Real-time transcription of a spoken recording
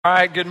All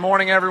right, good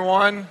morning,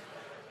 everyone.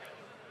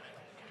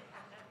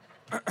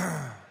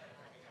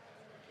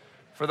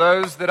 For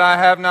those that I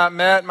have not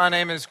met, my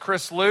name is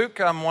Chris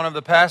Leuck. I'm one of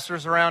the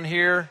pastors around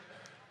here.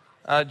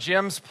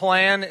 Jim's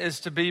plan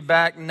is to be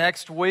back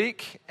next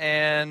week,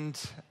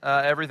 and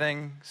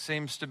everything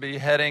seems to be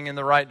heading in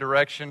the right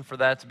direction for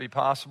that to be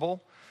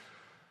possible.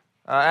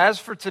 As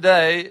for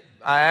today,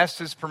 I asked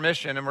his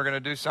permission, and we're going to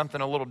do something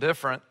a little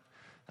different.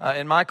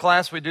 In my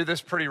class, we do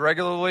this pretty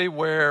regularly,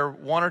 where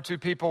one or two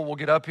people will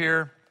get up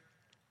here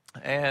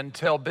and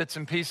tell bits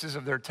and pieces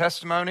of their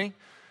testimony,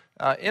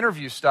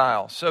 interview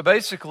style. So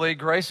basically,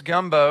 Grace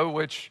Gumbo,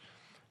 which,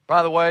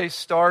 by the way,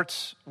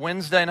 starts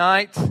Wednesday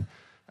night.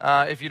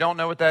 If you don't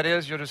know what that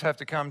is, you'll just have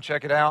to come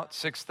check it out,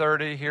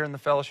 6:30 here in the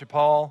Fellowship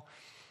Hall.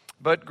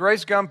 But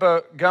Grace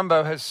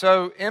Gumbo has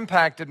so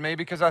impacted me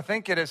because I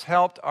think it has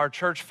helped our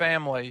church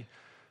family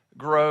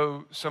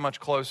grow so much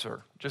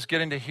closer, just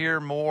getting to hear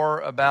more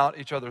about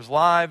each other's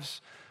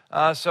lives.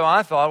 So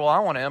I thought, well, I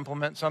want to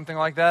implement something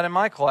like that in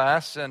my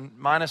class, and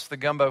minus the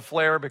gumbo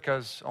flair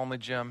because only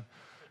Jim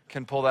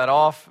can pull that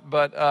off.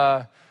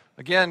 But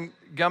again,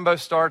 gumbo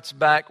starts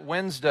back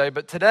Wednesday.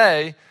 But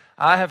today,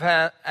 I have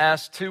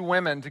asked two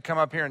women to come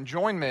up here and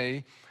join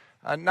me,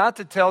 not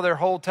to tell their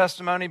whole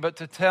testimony, but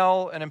to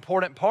tell an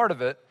important part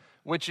of it,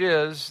 which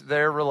is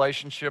their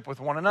relationship with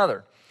one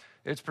another.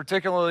 It's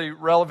particularly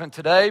relevant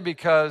today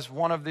because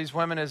one of these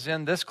women is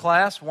in this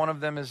class. One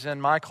of them is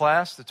in my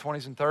class, the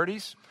 20's and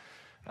 30's.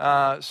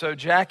 So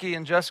Jackie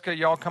and Jessica,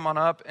 y'all come on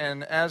up,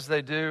 and as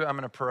they do, I'm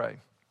going to pray.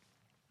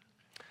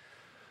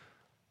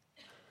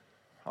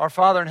 Our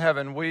Father in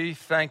heaven, we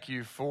thank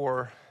you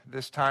for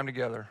this time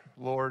together.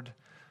 Lord,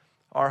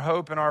 our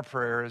hope and our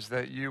prayer is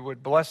that you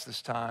would bless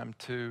this time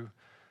to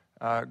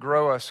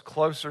grow us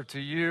closer to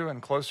you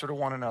and closer to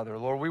one another.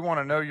 Lord, we want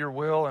to know your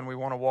will and we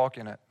want to walk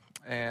in it.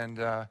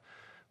 And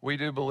we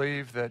do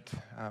believe that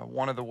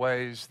one of the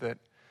ways that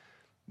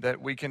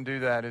we can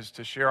do that is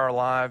to share our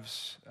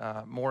lives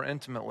more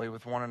intimately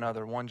with one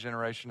another, one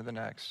generation to the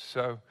next.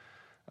 So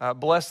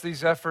bless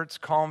these efforts,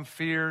 calm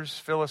fears,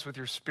 fill us with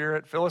your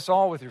Spirit, fill us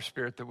all with your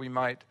Spirit that we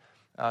might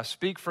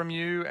speak from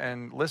you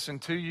and listen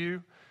to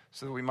you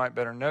so that we might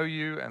better know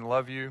you and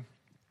love you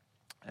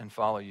and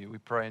follow you. We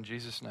pray in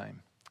Jesus'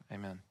 name.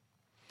 Amen.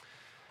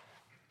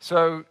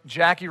 So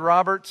Jackie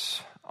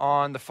Roberts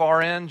on the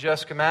far end,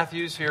 Jessica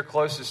Matthews here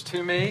closest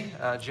to me.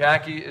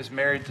 Jackie is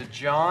married to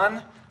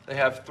John. They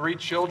have 3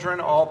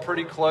 children, all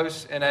pretty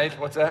close in age.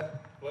 What's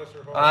that? Bless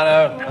her heart.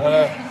 I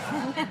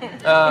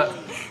know.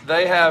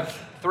 They have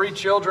 3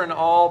 children,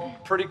 all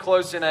pretty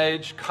close in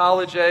age,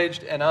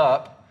 college-aged and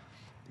up.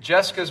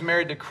 Jessica's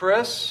married to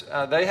Chris.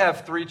 They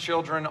have 3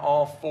 children,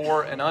 all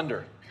 4 and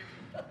under.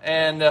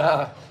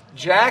 And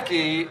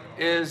Jackie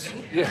is,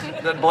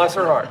 bless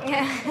her heart.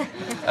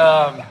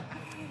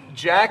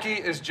 Jackie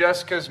is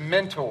Jessica's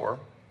mentor.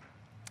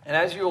 And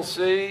as you'll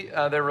see,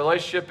 their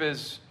relationship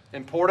is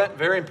important,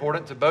 very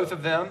important to both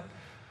of them.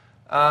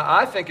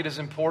 I think it is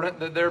important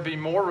that there be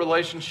more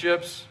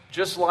relationships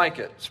just like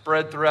it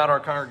spread throughout our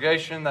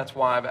congregation. That's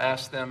why I've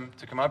asked them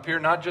to come up here,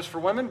 not just for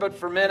women, but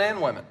for men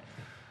and women.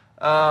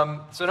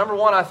 So number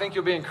one, I think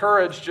you'll be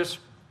encouraged just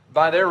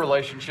by their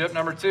relationship.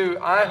 Number two,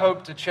 I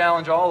hope to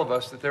challenge all of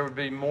us that there would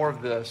be more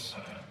of this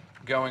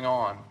going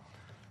on.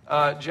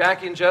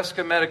 Jackie and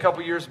Jessica met a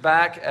couple years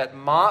back at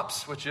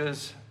MOPS, which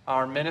is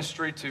our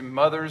ministry to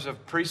mothers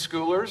of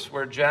preschoolers,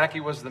 where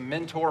Jackie was the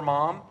mentor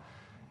mom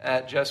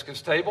at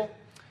Jessica's table.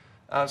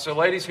 So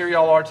ladies, here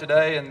y'all are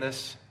today in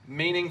this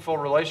meaningful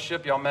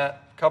relationship y'all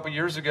met a couple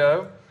years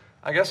ago.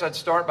 I guess I'd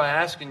start by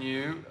asking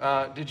you,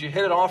 did you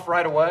hit it off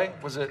right away?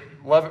 Was it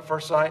love at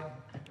first sight?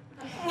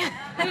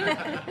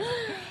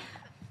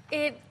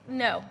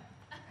 No.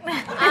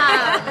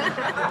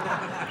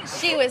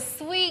 She was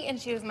sweet and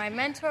she was my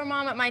mentor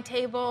mom at my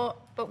table,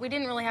 but we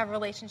didn't really have a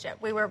relationship.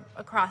 We were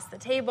across the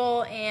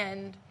table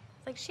and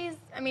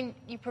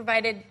you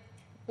provided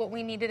what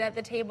we needed at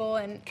the table.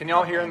 And can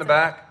y'all hear in the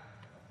back?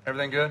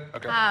 Everything good?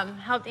 Okay.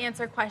 Helped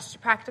answer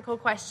practical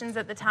questions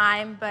at the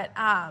time, but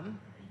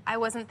I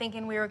wasn't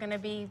thinking we were going to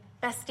be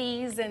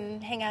besties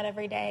and hang out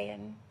every day,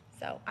 and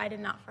so I did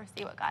not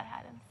foresee what God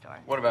had in store.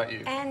 What about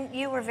you? And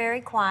you were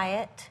very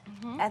quiet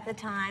at the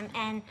time,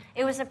 and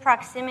it was a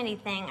proximity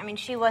thing. I mean,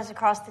 she was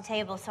across the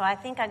table, so I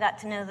think I got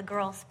to know the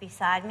girls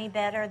beside me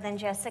better than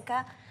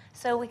Jessica.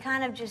 So we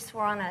kind of just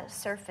were on a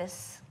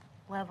surface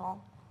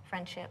level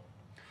friendship.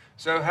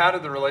 So how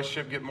did the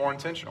relationship get more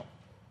intentional?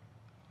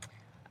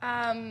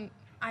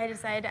 I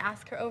decided to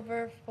ask her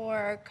over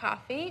for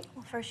coffee.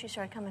 Well, first you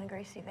started coming to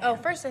Gracie Van. Oh,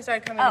 first I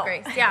started coming to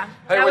Grace, yeah.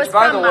 Hey, which,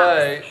 by the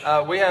way,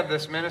 we have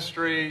this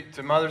ministry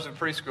to mothers of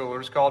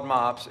preschoolers called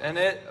MOPS, and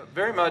it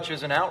very much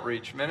is an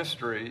outreach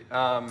ministry.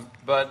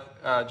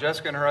 But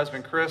Jessica and her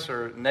husband Chris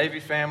are a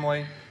Navy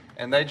family,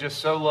 and they just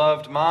so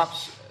loved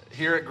MOPS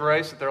here at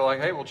Grace that they're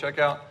like, hey, we'll check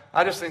out.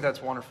 I just think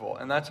that's wonderful,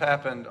 and that's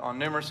happened on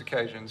numerous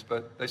occasions,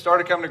 but they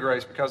started coming to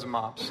Grace because of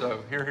MOPS,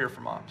 so here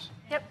for MOPS.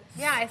 Yep.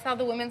 Yeah, I saw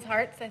the women's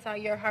hearts, I saw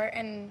your heart,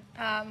 and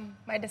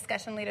my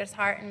discussion leader's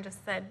heart, and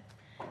just said,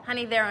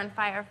 honey, they're on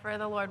fire for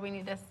the Lord, we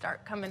need to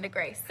start coming to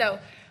Grace. So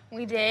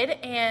We did,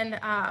 and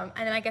then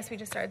I guess we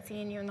just started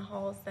seeing you in the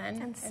halls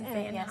then, and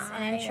saying yes, hi.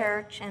 and in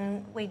church,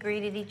 and we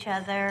greeted each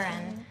other,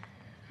 and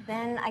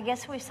then I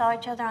guess we saw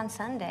each other on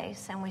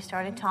Sundays, and we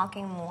started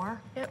talking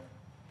more. Yep.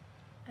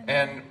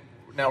 And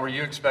now, were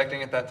you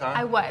expecting at that time?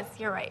 I was.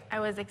 You're right. I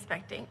was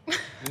expecting. Yeah.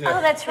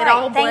 Oh, that's right. It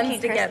all Thank blends you,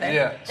 Chris. together.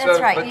 Yeah. That's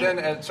right. But then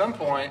at some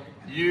point,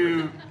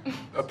 you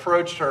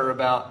approached her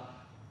about,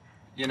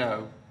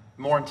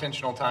 more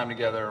intentional time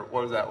together.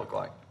 What does that look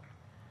like?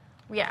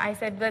 Yeah, I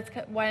said,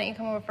 why don't you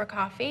come over for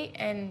coffee,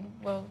 and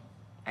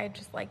I'd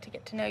just like to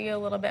get to know you a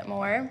little bit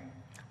more.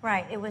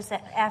 Right. It was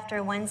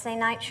after Wednesday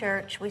night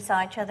church. We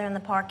saw each other in the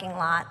parking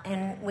lot,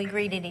 and we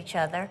greeted each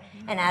other.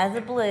 And out of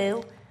the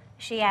blue,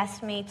 she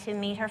asked me to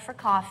meet her for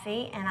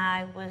coffee, and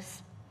I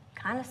was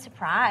kind of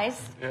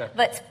surprised,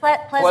 but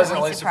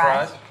pleasantly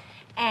surprised.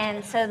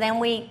 And so then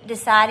we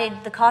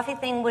decided the coffee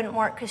thing wouldn't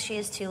work because she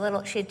had two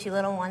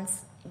little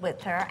ones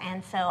with her,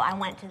 and so I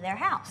went to their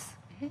house.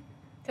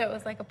 So it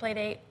was like a play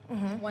date,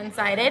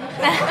 one-sided.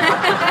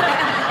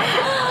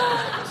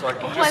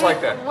 Just like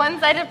that.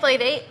 One-sided play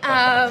date.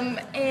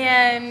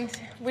 And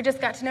we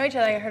just got to know each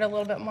other. I heard a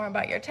little bit more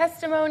about your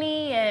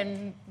testimony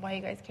and why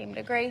you guys came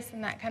to Grace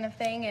and that kind of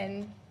thing.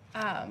 And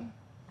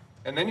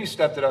then you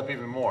stepped it up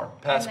even more.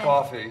 Past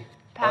coffee,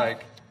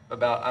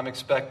 about I'm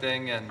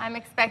expecting, and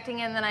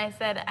then I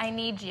said, I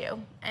need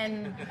you.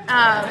 And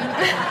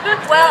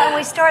and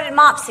we started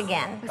MOPS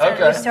again. We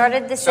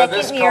started the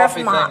second year of MOPS.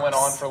 So this coffee thing went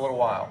on for a little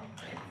while.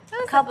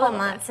 A couple of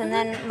months, and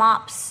then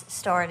MOPS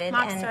started.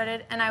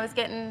 And I was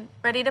getting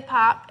ready to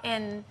pop,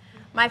 and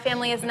my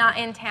family is not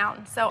in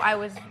town, so I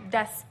was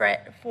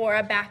desperate for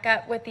a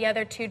backup with the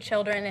other two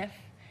children. If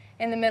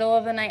in the middle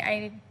of the night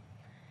I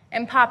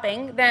am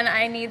popping, then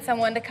I need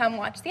someone to come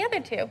watch the other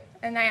two.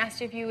 And I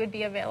asked you if you would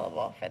be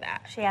available for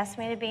that. She asked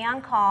me to be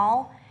on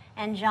call,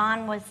 and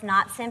John was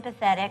not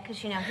sympathetic because,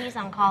 he's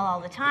on call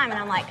all the time. And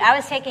I'm like, I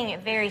was taking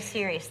it very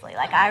seriously.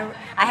 Like, I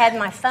had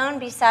my phone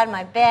beside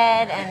my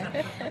bed,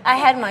 and I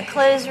had my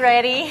clothes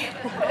ready.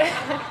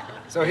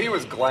 So he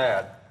was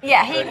glad.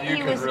 Yeah,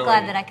 he was really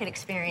glad that I could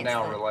experience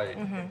now that. Relate.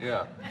 Mm-hmm.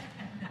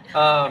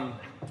 Yeah.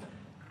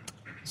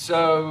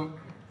 So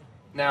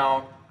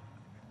now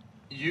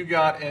you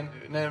got in,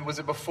 and then was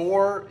it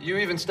before you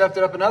even stepped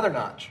it up another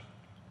notch?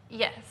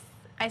 Yes.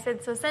 I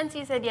said, so since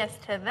you said yes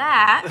to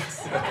that,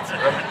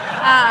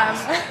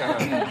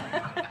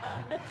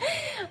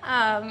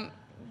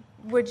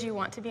 would you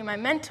want to be my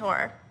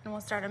mentor? And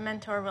we'll start a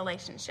mentor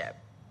relationship.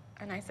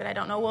 And I said, I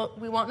don't know.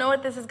 We won't know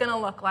what this is going to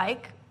look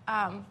like,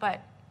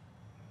 but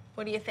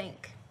what do you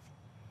think?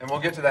 And we'll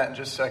get to that in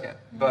just a second.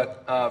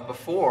 But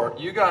before,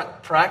 you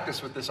got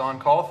practice with this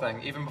on-call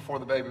thing even before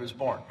the baby was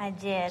born. I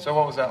did. So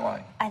what was that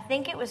like? I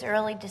think it was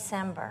early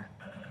December.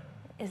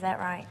 Is that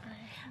right?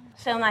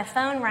 So my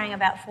phone rang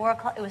about 4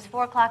 o'clock. It was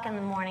 4 o'clock in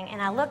the morning, and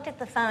I looked at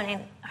the phone,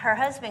 and her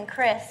husband,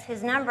 Chris,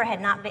 his number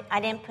had not been, I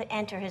didn't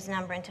enter his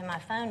number into my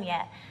phone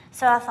yet.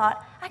 So I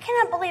thought, I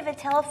cannot believe a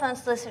telephone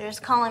solicitor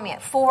is calling me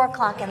at 4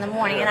 o'clock in the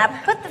morning. And I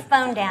put the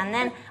phone down, and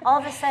then all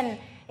of a sudden,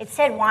 it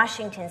said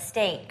Washington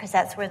State, because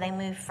that's where they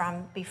moved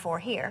from before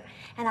here.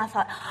 And I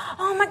thought,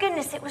 oh my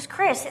goodness, it was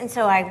Chris. And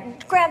so I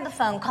grabbed the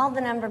phone, called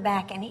the number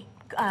back, and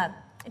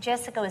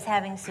Jessica was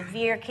having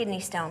severe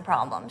kidney stone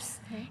problems.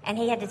 And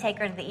he had to take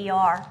her to the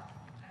ER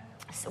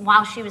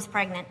while she was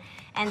pregnant.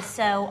 And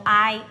so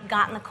I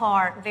got in the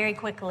car very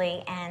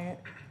quickly and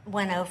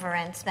went over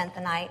and spent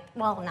the night.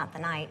 Well, not the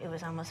night. It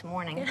was almost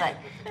morning. But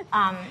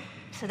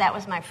so that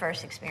was my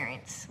first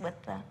experience with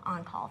the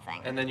on-call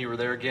thing. And then you were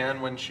there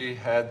again when she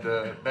had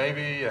the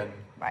baby? And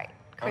right.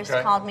 Chris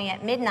called me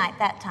at midnight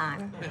that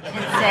time and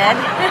said,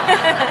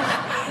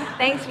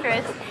 thanks,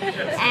 Chris,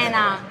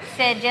 and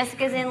said,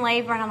 Jessica's in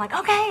labor. And I'm like,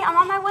 okay, I'm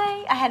on my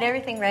way. I had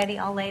everything ready,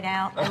 all laid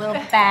out, a little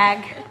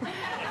bag.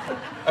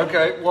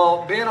 Okay,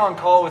 well, being on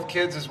call with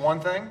kids is one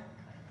thing,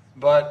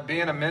 but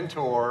being a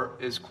mentor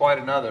is quite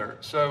another.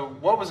 So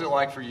what was it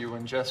like for you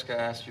when Jessica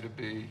asked you to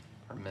be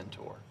her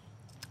mentor?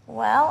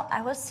 Well,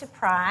 I was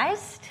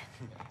surprised.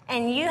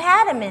 And you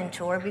had a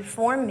mentor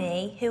before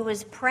me who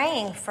was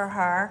praying for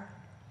her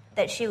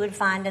that she would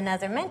find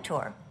another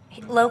mentor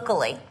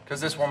locally.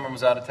 Because this woman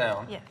was out of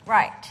town. Yeah.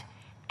 Right.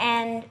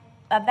 And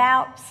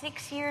about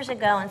 6 years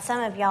ago, and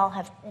some of y'all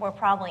were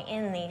probably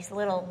in these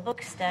little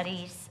book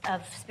studies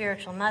of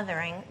spiritual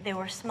mothering, there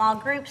were small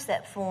groups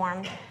that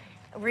formed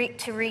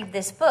to read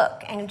this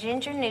book. And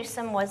Ginger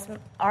Newsom was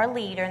our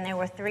leader, and there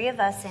were 3 of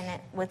us in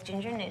it with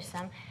Ginger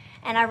Newsom.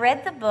 And I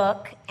read the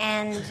book,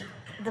 and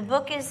the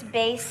book is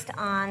based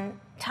on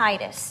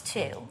Titus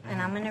 2.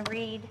 And I'm going to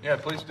read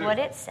what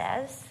it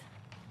says.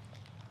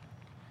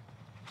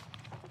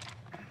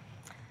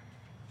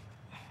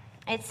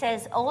 It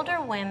says,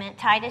 older women,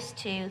 Titus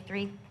 2,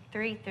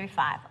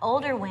 3-5.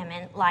 Older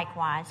women,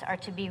 likewise, are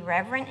to be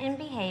reverent in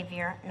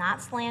behavior,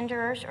 not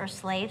slanderers or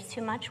slaves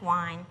to much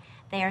wine.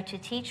 They are to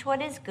teach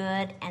what is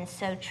good, and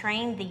so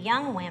train the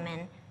young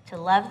women to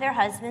love their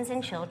husbands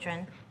and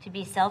children, to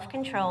be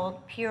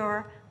self-controlled,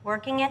 pure,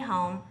 working at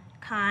home,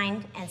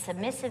 kind, and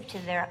submissive to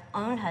their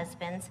own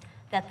husbands,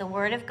 that the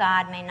word of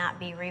God may not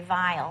be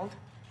reviled.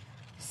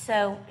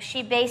 So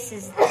she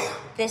bases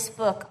this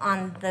book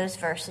on those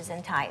verses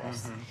in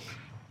Titus.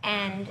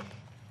 And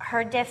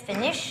her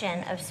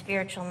definition of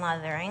spiritual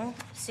mothering,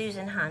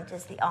 Susan Hunt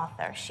is the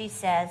author. She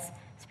says,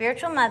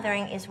 spiritual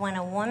mothering is when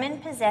a woman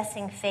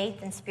possessing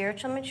faith and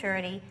spiritual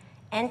maturity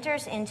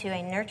enters into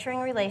a nurturing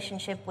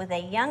relationship with a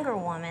younger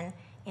woman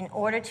in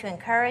order to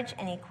encourage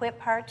and equip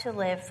her to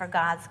live for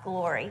God's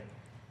glory.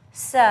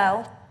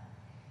 So,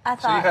 I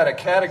thought... So you had a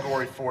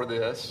category for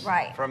this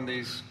right. from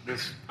this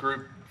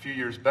group a few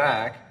years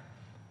back,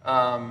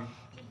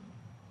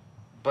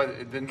 but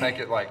it didn't make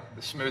it like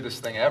the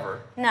smoothest thing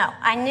ever. No,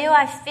 I knew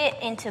I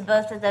fit into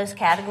both of those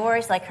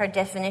categories, like her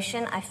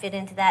definition, I fit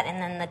into that,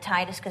 and then the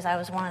Titus, because I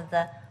was one of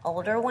the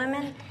older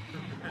women.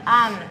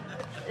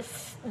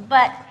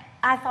 But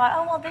I thought,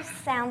 oh, well, this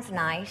sounds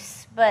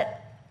nice,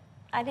 but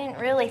I didn't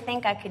really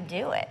think I could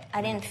do it.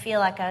 I didn't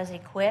feel like I was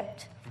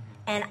equipped,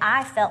 and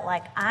I felt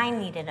like I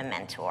needed a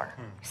mentor.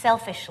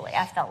 Selfishly,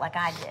 I felt like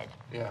I did.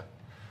 Yeah.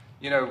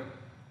 You know,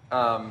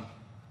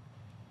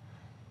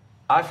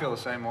 I feel the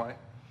same way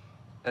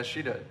as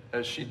she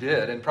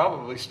did, and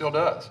probably still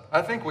does.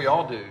 I think we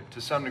all do,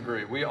 to some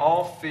degree. We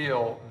all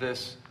feel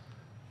this,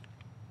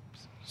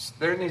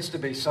 there needs to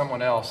be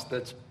someone else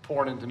that's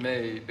poured into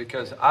me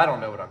because I don't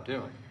know what I'm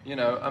doing. You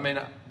know, I mean,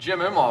 Jim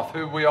Imhoff,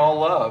 who we all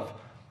love,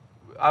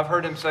 I've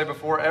heard him say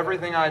before,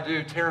 everything I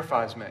do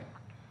terrifies me.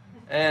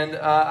 And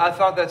I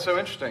thought that's so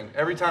interesting.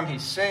 Every time he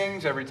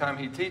sings, every time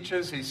he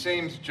teaches, he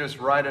seems just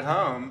right at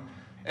home.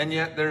 And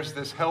yet there's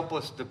this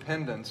helpless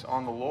dependence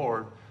on the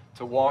Lord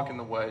to walk in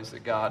the ways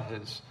that God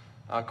has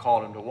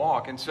called him to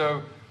walk. And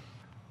so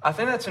I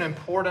think that's an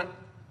important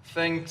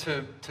thing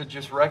to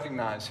just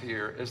recognize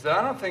here, is that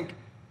I don't think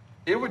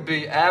it would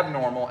be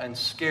abnormal and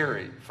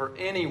scary for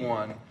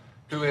anyone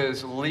who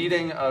is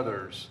leading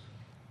others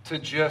to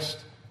just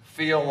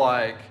feel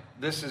like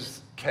this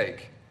is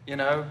cake. You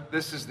know,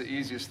 this is the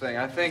easiest thing.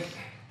 I think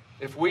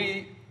if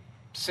we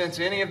sense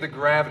any of the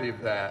gravity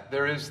of that,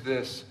 there is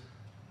this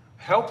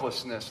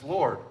helplessness.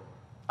 Lord,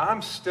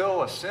 I'm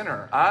still a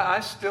sinner. I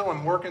still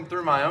am working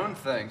through my own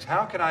things.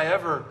 How could I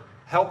ever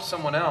help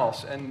someone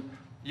else? And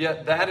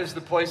yet that is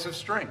the place of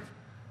strength.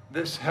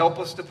 This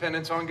helpless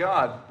dependence on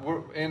God.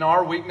 In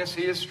our weakness,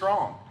 He is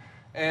strong.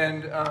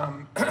 And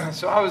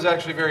so I was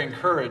actually very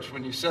encouraged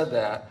when you said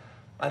that.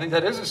 I think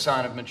that is a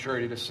sign of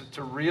maturity,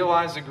 to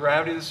realize the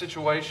gravity of the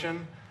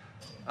situation.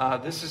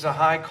 This is a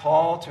high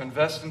call to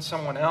invest in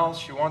someone else.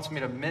 She wants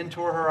me to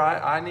mentor her.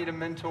 I need a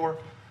mentor.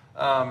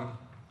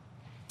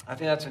 I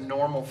think that's a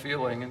normal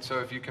feeling, and so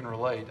if you can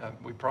relate,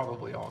 we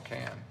probably all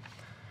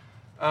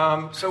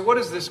can. So what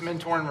does this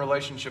mentoring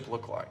relationship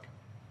look like?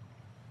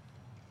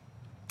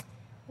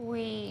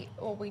 We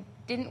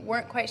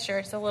weren't quite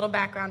sure, so a little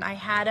background. I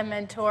had a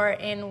mentor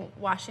in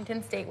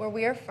Washington State, where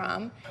we are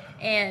from,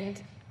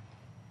 and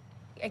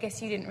I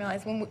guess you didn't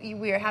realize when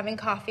we were having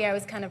coffee, I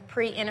was kind of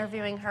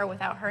pre-interviewing her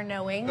without her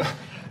knowing.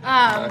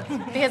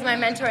 Because my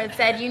mentor had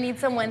said, you need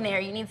someone there.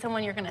 You need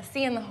someone you're going to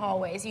see in the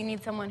hallways. You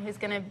need someone who's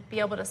going to be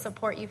able to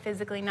support you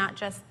physically, not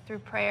just through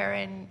prayer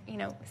and,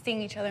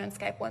 seeing each other on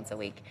Skype once a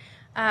week.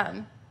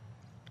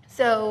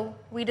 So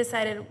we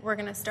decided we're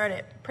going to start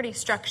it pretty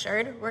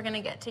structured. We're going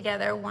to get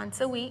together once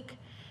a week.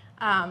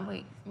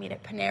 We meet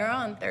at Panera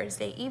on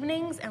Thursday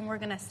evenings, and we're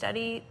going to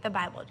study the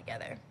Bible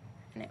together.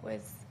 And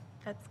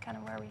that's kind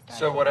of where we started.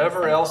 So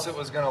whatever else it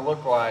was going to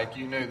look like,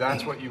 you knew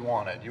that's what you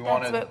wanted. You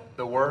wanted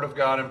the Word of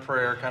God and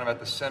prayer kind of at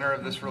the center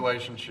of this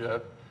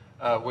relationship,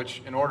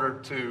 which in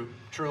order to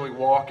truly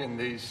walk in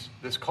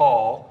this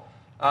call,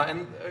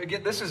 and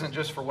again, this isn't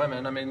just for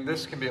women. I mean,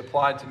 this can be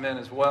applied to men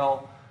as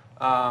well.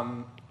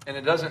 And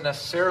it doesn't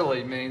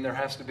necessarily mean there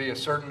has to be a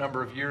certain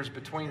number of years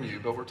between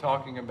you, but we're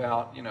talking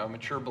about, a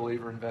mature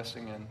believer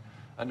investing in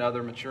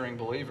another maturing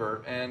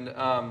believer. And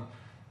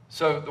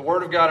so the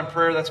Word of God and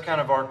prayer, that's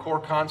kind of our core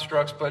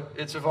constructs, but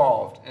it's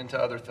evolved into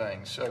other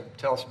things. So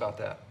tell us about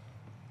that.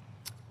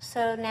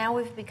 So now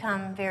we've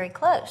become very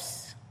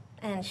close,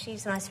 and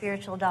she's my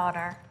spiritual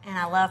daughter, and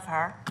I love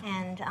her,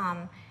 and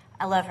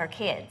I love her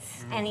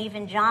kids, and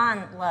even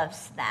John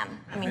loves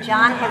them. I mean,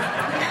 John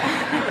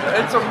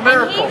has... It's a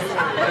miracle.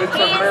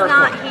 He is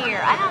not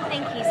here. I don't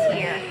think he's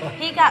here.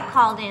 He got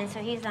called in, so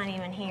he's not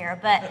even here.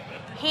 But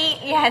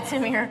it's a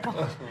miracle.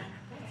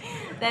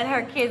 That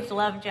her kids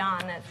love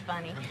John. That's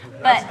funny.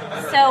 But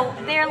so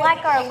they're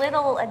like our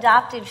little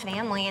adopted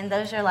family, and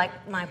those are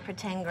like my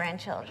pretend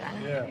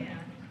grandchildren. Yeah.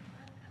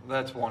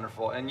 That's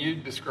wonderful. And you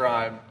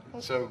described,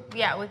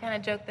 Yeah, we kind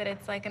of joke that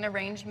it's like an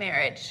arranged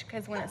marriage,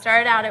 because when it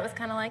started out, it was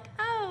kind of like,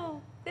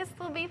 oh, this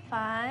will be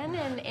fun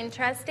and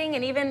interesting,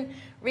 and even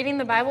reading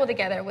the Bible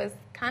together was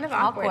kind of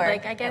awkward.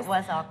 Like, I guess it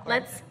was awkward.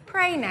 Let's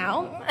pray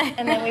now,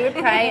 and then we would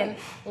pray, and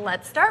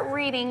let's start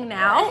reading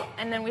now,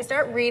 and then we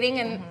start reading,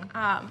 and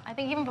I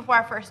think even before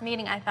our first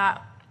meeting, I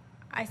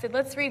said,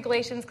 let's read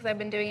Galatians, because I've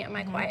been doing it in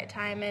my quiet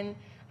time, and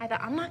I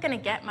thought, I'm not going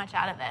to get much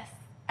out of this.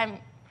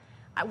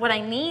 What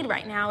I need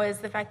right now is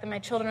the fact that my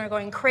children are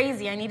going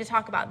crazy. I need to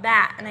talk about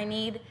that, and I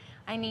need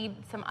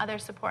some other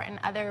support and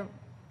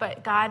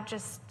but God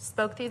just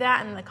spoke through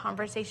that, and the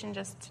conversation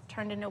just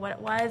turned into what it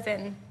was,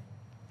 and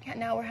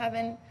now we're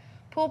having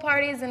pool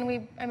parties, and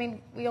we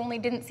only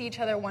didn't see each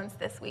other once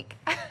this week.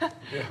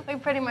 Yeah. We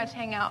pretty much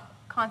hang out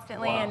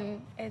constantly, Wow.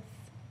 and it's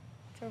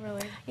a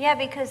really... Yeah,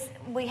 because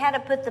we had to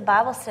put the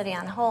Bible study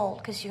on hold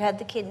because you had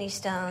the kidney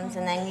stones,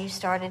 and then you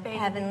started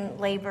having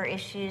labor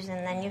issues,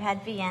 and then you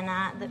had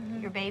Vienna,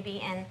 your baby,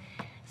 and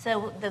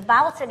so the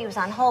Bible study was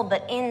on hold.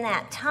 But in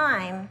that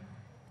time,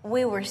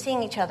 we were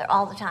seeing each other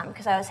all the time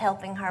because I was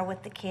helping her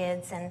with the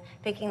kids and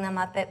picking them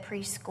up at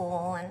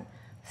preschool and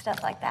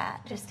stuff like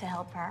that, just to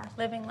help her.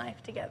 Living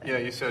life together. Yeah,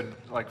 you said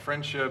like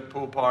friendship,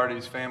 pool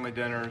parties, family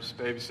dinners,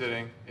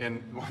 babysitting.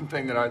 And one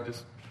thing that I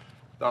just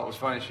thought was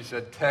funny, she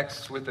said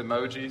texts with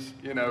emojis,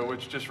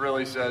 which just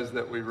really says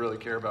that we really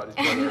care about each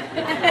other.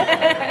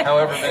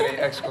 However many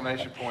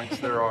exclamation points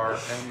there are.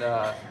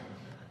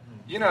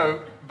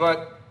 And,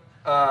 but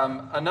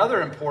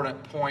another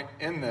important point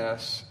in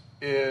this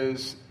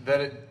is that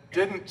it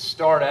didn't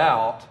start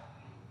out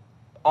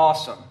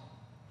awesome.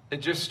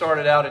 It just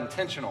started out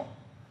intentional.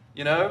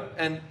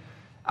 And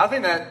I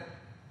think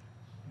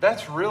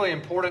that's really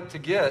important to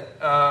get.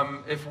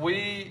 If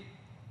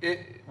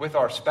with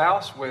our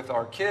spouse, with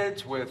our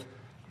kids, with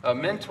a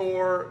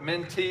mentor,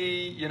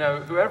 mentee,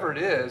 whoever it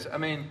is,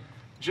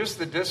 just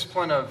the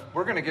discipline of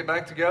we're going to get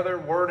back together,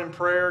 word and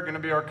prayer, going to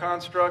be our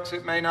constructs.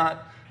 It may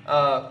not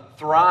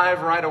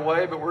thrive right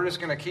away, but we're just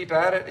going to keep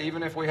at it,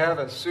 even if we have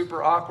a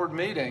super awkward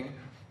meeting.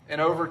 And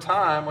over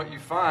time, what you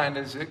find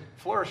is it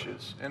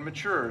flourishes and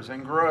matures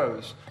and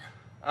grows.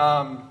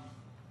 I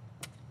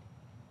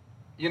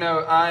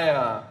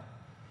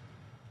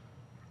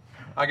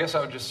guess I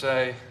would just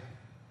say,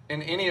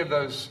 in any of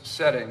those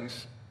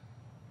settings,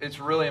 it's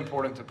really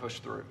important to push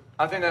through.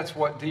 I think that's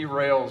what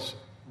derails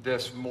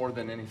this more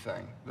than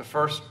anything. The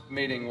first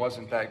meeting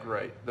wasn't that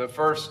great. The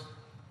first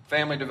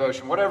family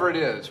devotion, whatever it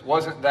is,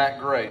 wasn't that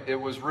great. It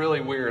was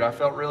really weird. I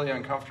felt really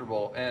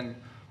uncomfortable. And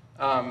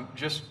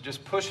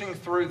just pushing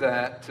through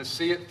that to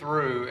see it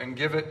through and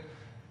give it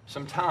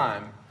some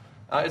time.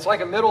 It's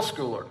like a middle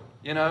schooler.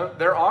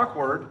 They're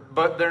awkward,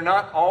 but they're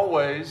not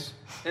always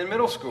in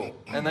middle school,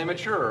 and they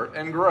mature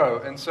and grow.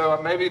 And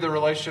so maybe the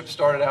relationship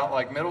started out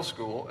like middle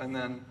school, and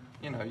then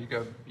you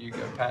go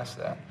past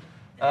that.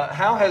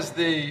 How has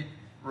the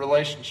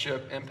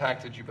relationship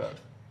impacted you both?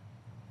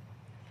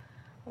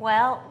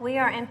 Well, we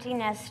are empty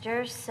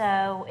nesters,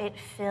 so it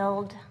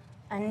filled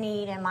a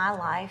need in my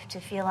life to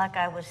feel like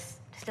I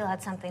still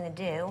had something to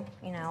do,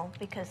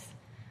 because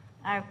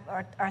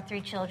our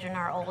three children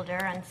are older,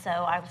 and so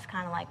I was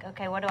kind of like,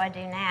 okay, what do I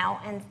do now?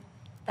 And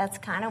that's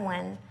kind of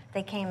when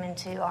they came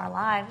into our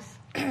lives,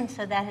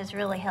 so that has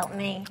really helped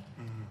me.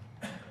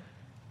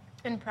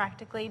 And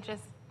practically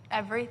just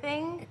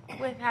everything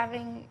with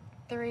having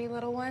three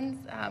little ones.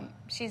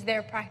 She's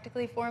there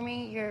practically for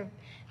me. You're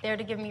there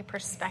to give me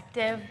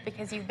perspective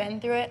because you've been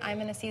through it.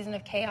 I'm in a season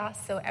of chaos,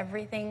 so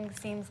everything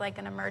seems like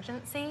an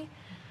emergency.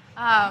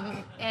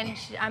 And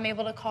I'm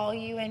able to call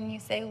you and you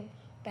say,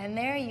 been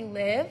there, you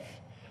live.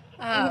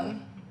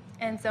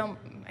 And so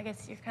I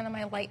guess you're kind of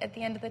my light at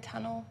the end of the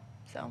tunnel.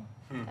 So.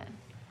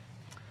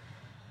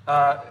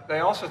 They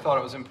also thought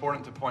it was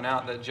important to point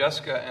out that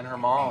Jessica and her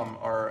mom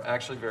are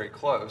actually very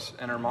close,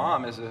 and her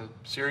mom is a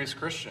serious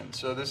Christian.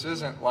 So this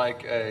isn't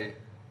like a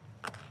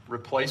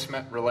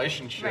replacement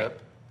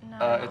relationship. Right.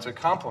 No. It's a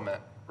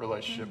complement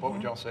relationship. What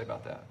would y'all say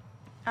about that?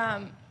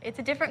 It's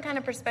a different kind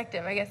of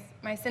perspective. I guess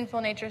my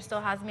sinful nature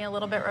still has me a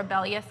little bit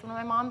rebellious. When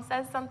my mom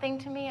says something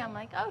to me, I'm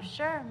like, oh,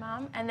 sure,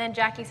 Mom. And then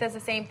Jackie says the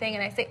same thing,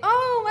 and I say,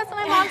 oh, that's what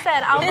my mom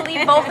said. I'll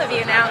believe both of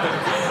you now.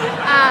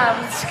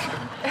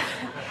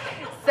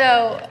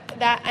 So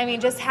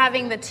just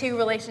having the two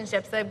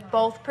relationships,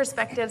 both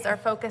perspectives are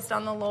focused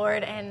on the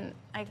Lord. And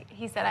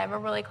he said, I have a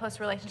really close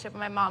relationship with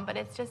my mom, but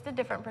it's just a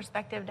different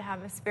perspective to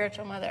have a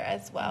spiritual mother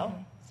as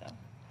well. So.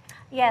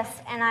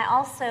 Yes, and I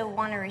also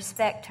want to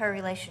respect her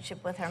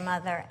relationship with her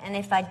mother. And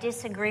if I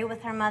disagree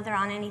with her mother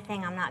on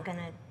anything, I'm not going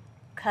to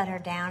cut her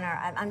down, or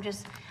I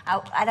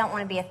don't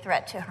want to be a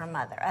threat to her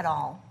mother at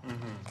all,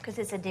 because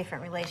it's a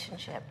different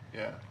relationship.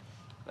 Yeah,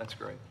 that's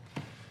great.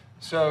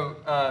 So,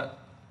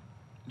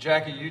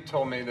 Jackie, you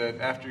told me that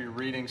after your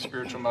reading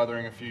Spiritual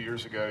Mothering a few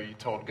years ago, you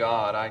told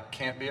God, I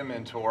can't be a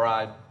mentor,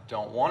 I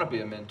don't want to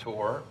be a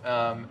mentor.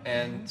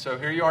 And so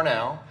here you are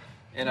now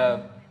in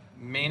a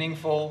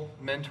meaningful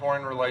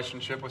mentoring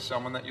relationship with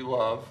someone that you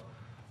love.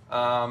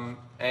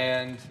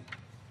 And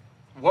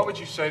what would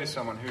you say to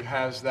someone who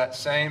has that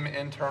same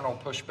internal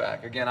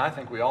pushback? Again, I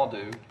think we all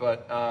do,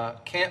 but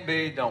can't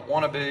be, don't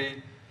want to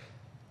be,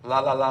 la,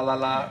 la, la, la,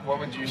 la. What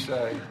would you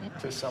say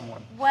to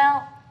someone?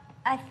 Well,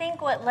 I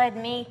think what led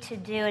me to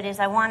do it is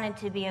I wanted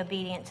to be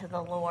obedient to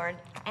the Lord,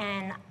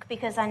 and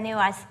because I knew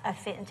I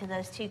fit into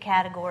those two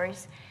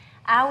categories.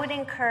 I would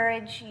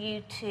encourage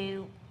you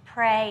to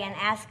pray and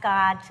ask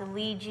God to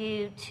lead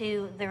you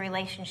to the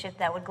relationship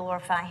that would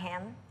glorify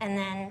Him, and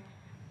then,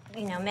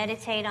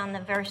 meditate on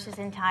the verses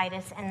in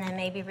Titus, and then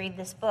maybe read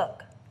this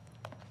book.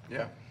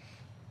 Yeah.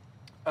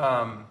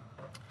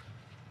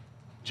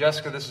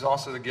 Jessica, this is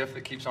also the gift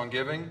that keeps on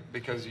giving,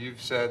 because you've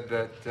said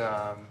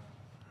that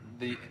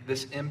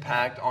this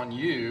impact on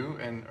you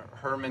and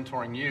her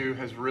mentoring you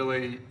has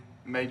really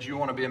made you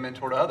want to be a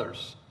mentor to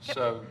others. Yep.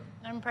 So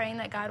I'm praying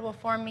that God will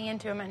form me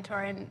into a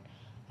mentor, and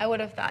I would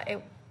have thought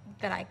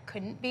that I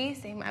couldn't be.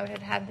 I would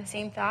have had the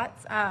same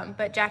thoughts.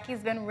 But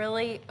Jackie's been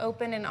really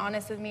open and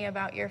honest with me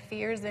about your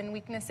fears and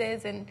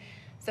weaknesses, and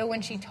so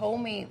when she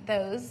told me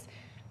those,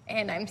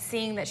 and I'm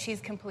seeing that she's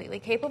completely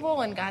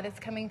capable and God is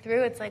coming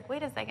through, it's like,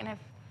 wait a second,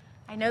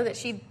 I know that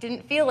she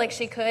didn't feel like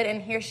she could,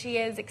 and here she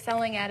is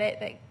excelling at it,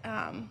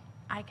 that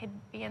I could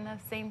be in those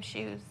same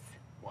shoes.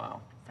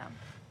 Wow. So.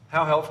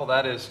 How helpful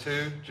that is,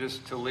 too,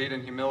 just to lead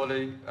in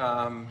humility,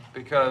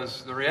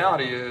 because the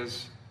reality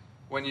is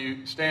when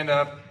you stand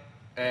up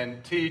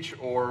and teach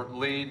or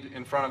lead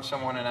in front of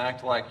someone and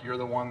act like you're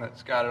the one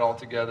that's got it all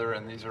together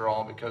and these are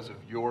all because of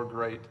your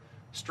great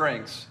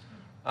strengths,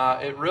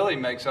 it really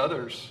makes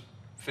others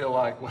feel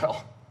like,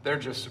 well, they're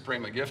just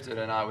supremely gifted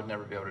and I would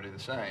never be able to do the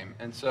same.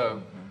 And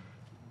so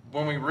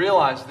when we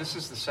realize this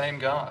is the same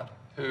God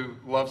who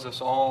loves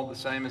us all the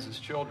same as his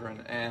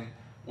children and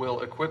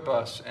will equip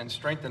us and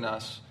strengthen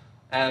us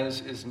as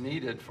is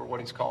needed for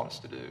what he's called us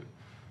to do,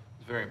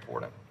 it's very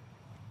important.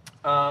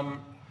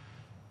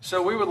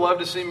 So we would love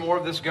to see more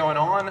of this going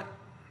on.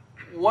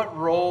 What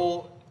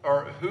role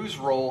or whose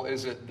role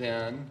is it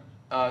then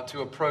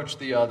to approach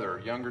the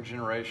other, younger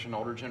generation,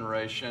 older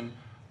generation,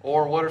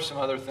 or what are some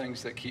other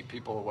things that keep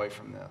people away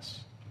from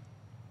this?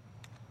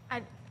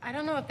 I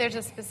don't know if there's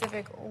a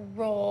specific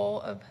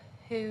role of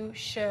who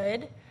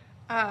should.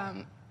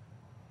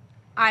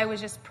 I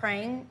was just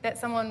praying that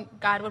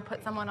God would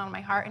put someone on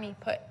my heart, and he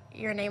put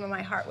your name on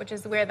my heart, which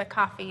is where the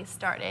coffee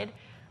started.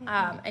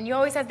 And you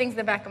always have things in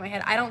the back of my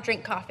head. I don't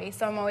drink coffee,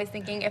 so I'm always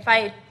thinking if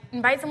I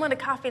invite someone to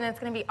coffee, then it's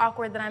going to be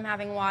awkward that I'm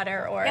having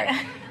water. Or,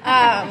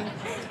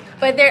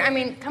 but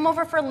come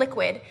over for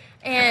liquid,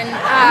 and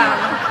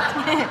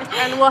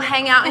and we'll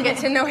hang out and get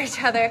to know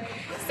each other.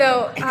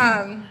 So,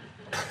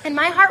 and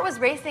my heart was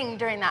racing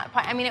during that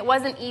point. I mean, it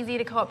wasn't easy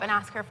to go up and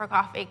ask her for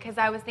coffee because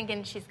I was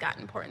thinking she's got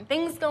important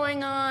things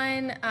going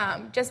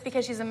on. Just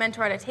because she's a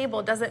mentor at a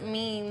table doesn't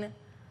mean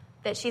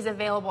that she's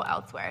available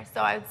elsewhere.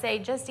 So I would say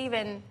just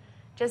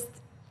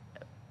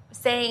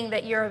saying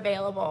that you're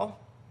available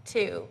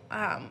to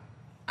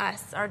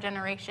us, our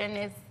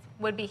generation,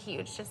 would be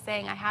huge. Just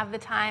saying I have the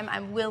time,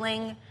 I'm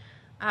willing,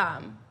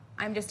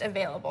 I'm just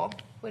available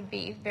would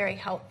be very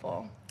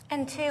helpful.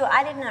 And two,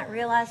 I did not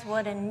realize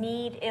what a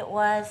need it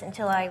was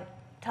until I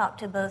talked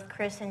to both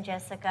Chris and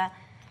Jessica.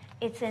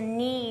 It's a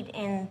need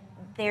in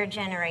their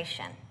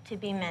generation to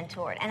be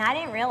mentored. And I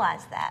didn't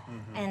realize that.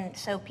 Mm-hmm. And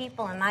so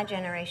people in my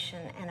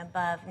generation and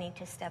above need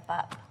to step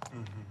up.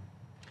 Mm-hmm.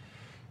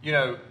 You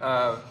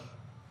know,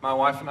 my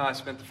wife and I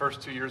spent the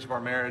first 2 years of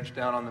our marriage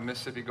down on the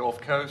Mississippi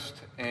Gulf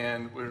Coast,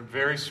 and we're a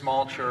very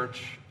small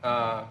church,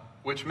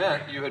 which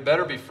meant you had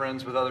better be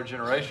friends with other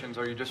generations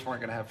or you just weren't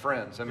going to have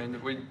friends. I mean,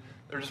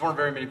 there just weren't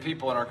very many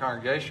people in our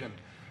congregation.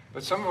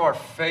 But some of our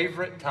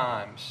favorite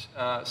times,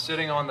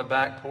 sitting on the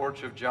back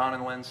porch of John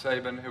and Lynn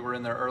Sabin, who were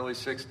in their early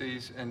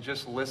 60s, and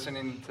just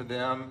listening to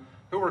them,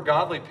 who were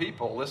godly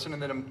people,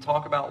 listening to them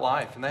talk about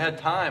life. And they had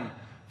time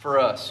for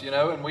us,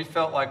 and we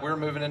felt like we were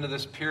moving into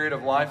this period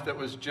of life that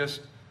was just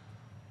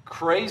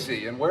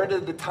crazy. And where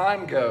did the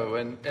time go?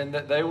 And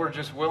that they were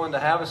just willing to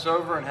have us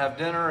over and have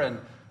dinner and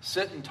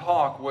sit and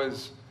talk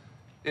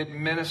it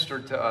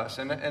ministered to us.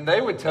 And they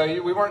would tell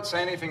you we weren't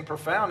saying anything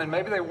profound, and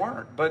maybe they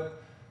weren't,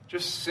 but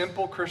just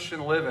simple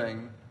Christian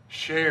living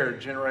shared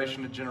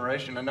generation to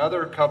generation.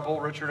 Another couple,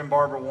 Richard and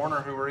Barbara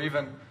Warner, who were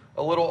even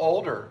a little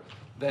older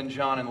than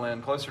John and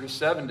Lynn, closer to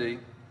 70,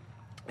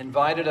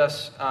 invited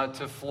us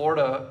to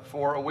Florida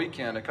for a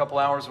weekend, a couple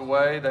hours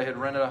away. They had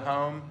rented a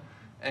home,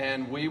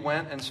 and we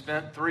went and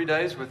spent 3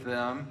 days with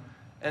them.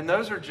 And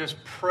those are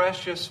just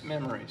precious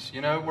memories,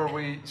 where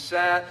we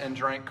sat and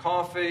drank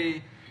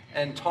coffee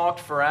and talked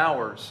for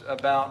hours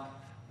about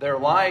their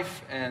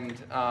life and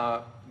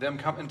them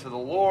coming to the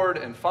Lord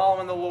and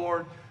following the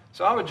Lord.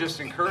 So I would just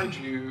encourage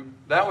you,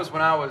 that was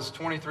when I was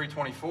 23,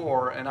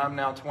 24, and I'm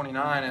now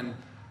 29, and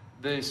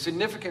the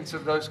significance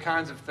of those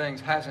kinds of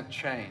things hasn't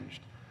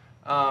changed.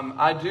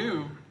 I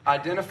do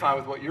identify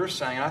with what you're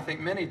saying, and I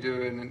think many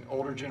do in an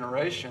older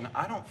generation.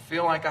 I don't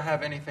feel like I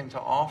have anything to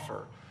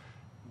offer.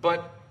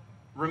 But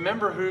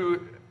remember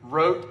who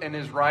wrote and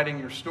is writing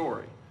your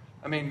story.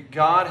 I mean,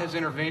 God has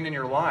intervened in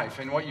your life,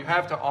 and what you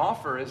have to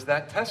offer is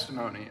that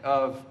testimony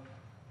of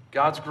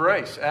God's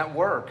grace at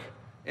work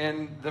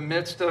in the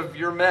midst of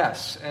your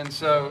mess. And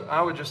so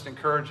I would just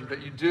encourage you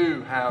that you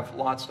do have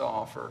lots to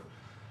offer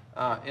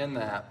in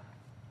that.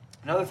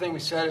 Another thing we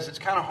said is it's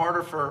kind of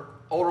harder for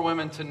older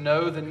women to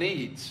know the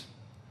needs.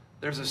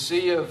 There's a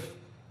sea of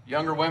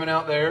younger women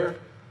out there.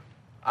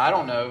 I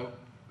don't know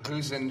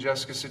who's in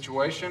Jessica's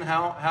situation.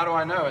 How do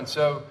I know? And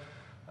so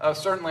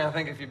certainly I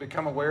think if you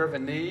become aware of a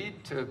need,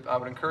 I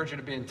would encourage you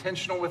to be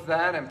intentional with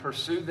that and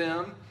pursue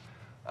them.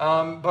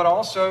 But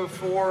also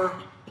for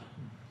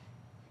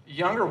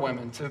younger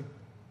women to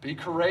be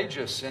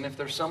courageous. And if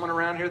there's someone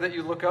around here that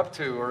you look up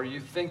to or you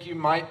think you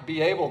might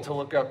be able to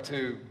look up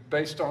to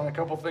based on a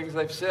couple things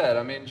they've said,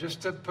 I mean,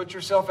 just to put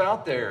yourself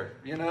out there.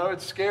 You know,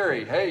 it's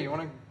scary. Hey, you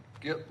want to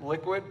get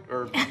liquid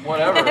or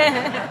whatever?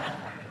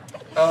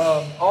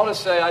 All to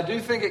say, I do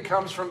think it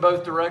comes from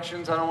both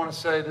directions. I don't want to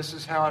say this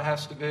is how it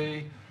has to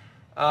be.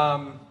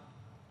 And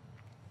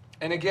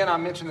again, I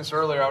mentioned this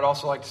earlier. I would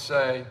also like to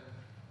say,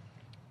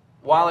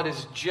 while it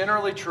is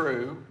generally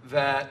true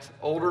that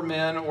older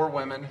men or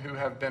women who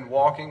have been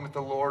walking with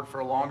the Lord for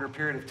a longer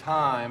period of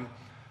time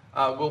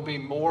will be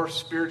more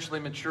spiritually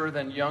mature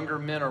than younger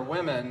men or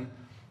women,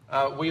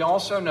 we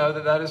also know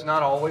that that is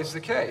not always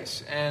the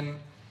case. And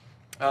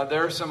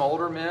there are some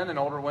older men and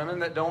older women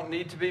that don't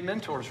need to be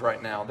mentors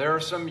right now. There are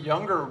some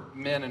younger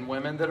men and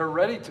women that are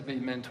ready to be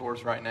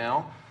mentors right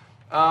now.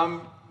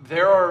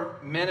 There are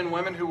men and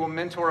women who will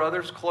mentor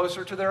others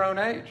closer to their own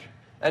age,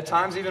 at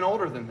times even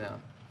older than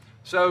them.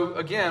 So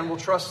again, we'll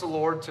trust the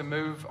Lord to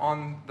move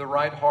on the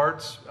right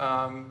hearts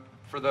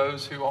for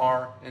those who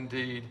are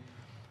indeed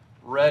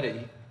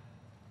ready.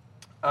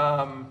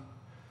 That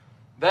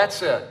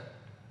said,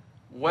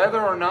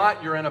 whether or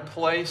not you're in a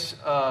place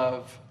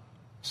of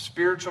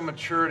spiritual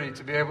maturity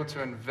to be able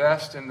to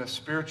invest in the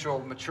spiritual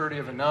maturity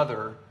of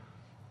another,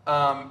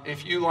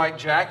 if you, like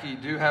Jackie,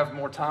 do have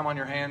more time on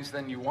your hands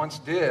than you once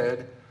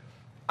did,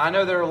 I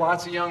know there are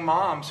lots of young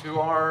moms who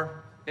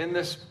are in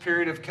this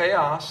period of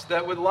chaos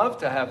that would love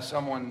to have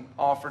someone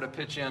offer to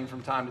pitch in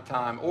from time to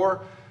time,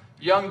 or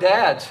young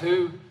dads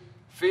who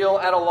feel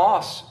at a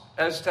loss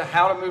as to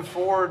how to move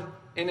forward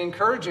in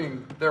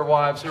encouraging their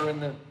wives who are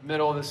in the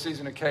middle of this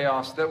season of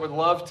chaos, that would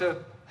love to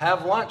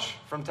have lunch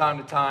from time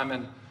to time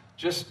and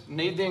just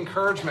need the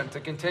encouragement to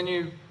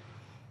continue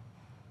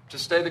to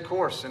stay the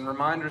course and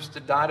reminders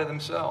to die to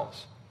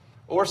themselves.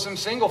 Or some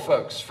single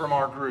folks from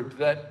our group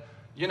that,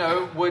 you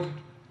know, would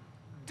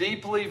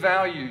deeply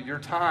value your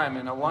time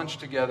and a lunch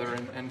together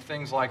and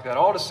things like that.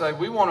 All to say,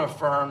 we want to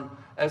affirm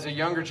as a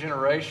younger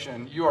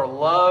generation, you are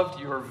loved,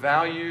 you are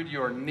valued,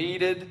 you are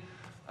needed.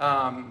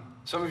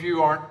 Some of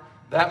you aren't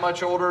that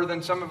much older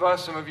than some of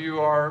us. Some of you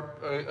are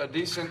a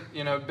decent,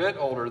 bit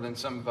older than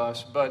some of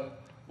us.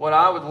 But what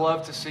I would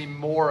love to see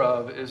more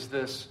of is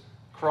this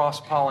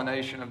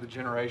cross-pollination of the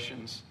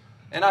generations.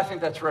 And I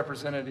think that's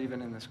represented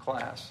even in this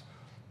class.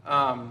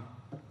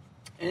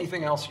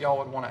 Anything else y'all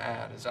would want to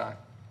add as I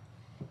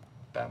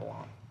babble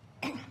on?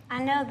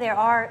 I know there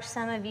are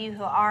some of you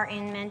who are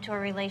in mentor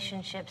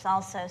relationships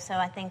also, so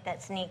I think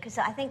that's neat, because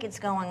I think it's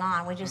going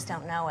on. We just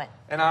don't know it.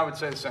 And I would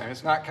say the same.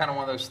 It's not kind of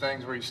one of those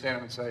things where you stand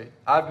up and say,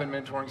 I've been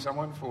mentoring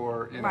someone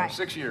for Right.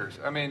 6 years.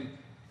 I mean,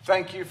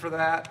 thank you for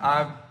that.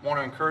 I want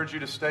to encourage you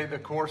to stay the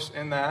course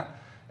in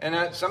that.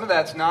 And some of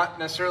that's not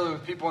necessarily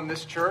with people in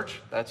this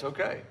church. That's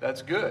okay.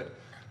 That's good.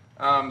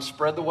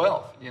 Spread the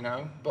wealth,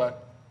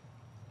 but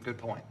good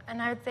point.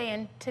 And I would say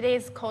in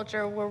today's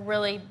culture, we're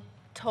really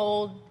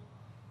told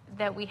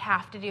that we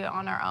have to do it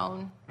on our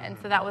own. And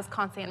so that was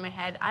constantly in my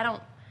head.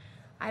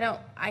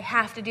 I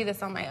have to do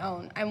this on my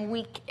own. I'm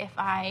weak if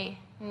I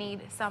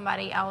need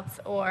somebody else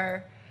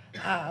or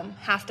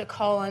have to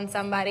call on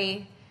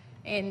somebody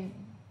in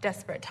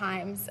desperate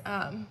times.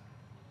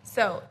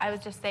 So I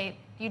would just say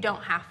you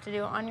don't have to do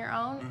it on your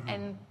own,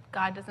 and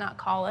God does not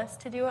call us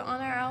to do it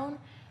on our own.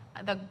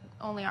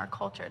 Only our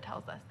culture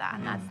tells us that,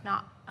 and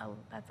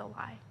that's a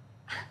lie.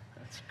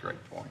 That's a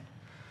great point.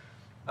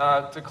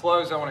 To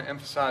close, I want to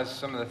emphasize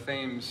some of the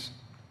themes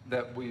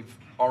that we've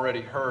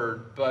already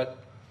heard.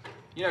 But,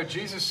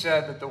 Jesus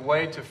said that the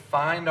way to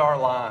find our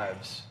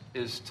lives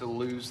is to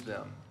lose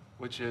them,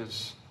 which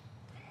is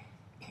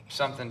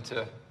something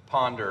to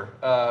ponder.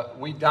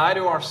 We die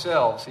to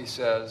ourselves, he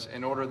says,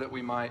 in order that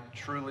we might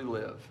truly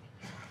live.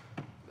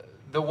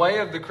 The way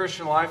of the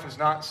Christian life is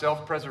not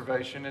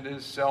self-preservation, it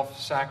is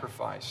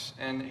self-sacrifice.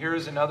 And here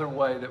is another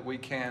way that we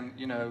can,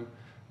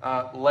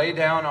 lay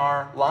down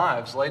our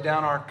lives, lay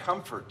down our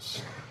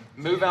comforts,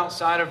 move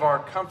outside of our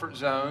comfort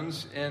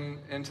zones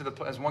into the,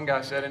 as one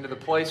guy said, into the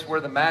place where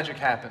the magic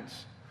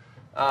happens.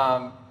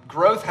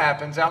 Growth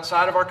happens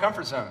outside of our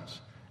comfort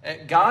zones.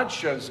 And God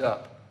shows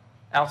up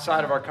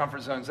outside of our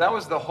comfort zones. That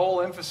was the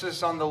whole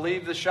emphasis on the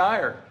leave the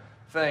Shire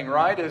thing,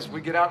 right? As we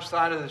get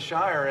outside of the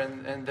Shire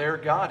and there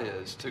God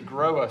is to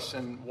grow us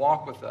and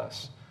walk with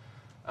us.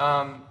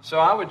 So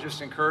I would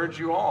just encourage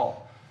you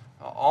all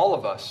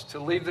of us, to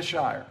leave the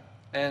Shire.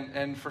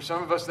 And for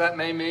some of us, that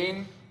may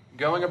mean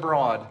going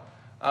abroad.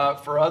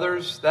 For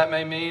others, that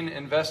may mean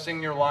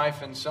investing your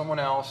life in someone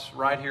else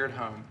right here at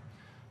home.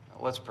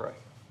 Let's pray.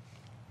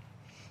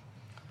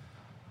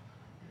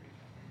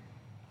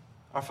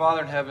 Our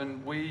Father in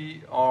heaven,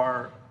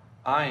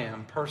 I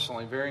am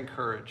personally very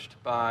encouraged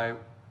by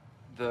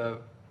the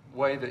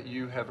way that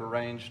you have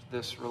arranged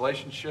this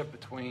relationship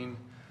between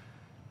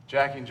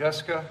Jackie and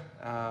Jessica.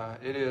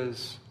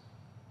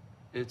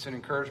 It's an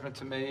encouragement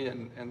to me,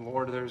 and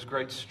Lord, there's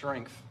great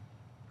strength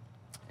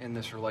in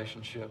this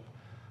relationship.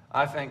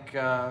 I think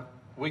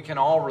we can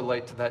all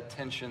relate to that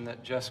tension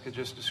that Jessica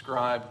just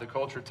described. The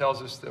culture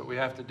tells us that we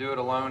have to do it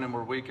alone and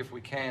we're weak if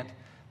we can't.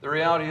 The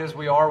reality is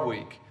we are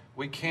weak.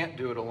 We can't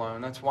do it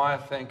alone. That's why I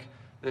think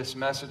this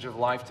message of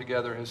life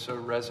together has so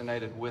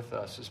resonated with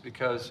us, is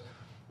because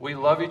we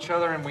love each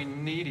other and we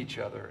need each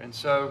other. And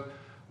so,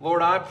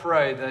 Lord, I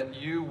pray that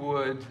you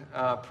would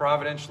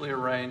providentially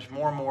arrange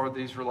more and more of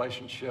these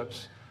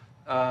relationships,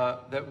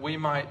 that we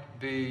might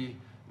be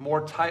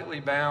more tightly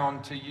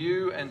bound to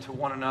you and to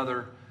one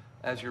another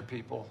as your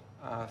people.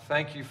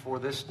 Thank you for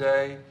this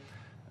day.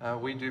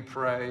 We do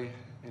pray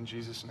in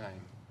Jesus'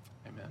 name.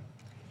 Amen.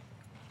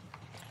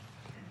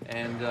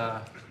 And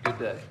good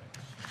day.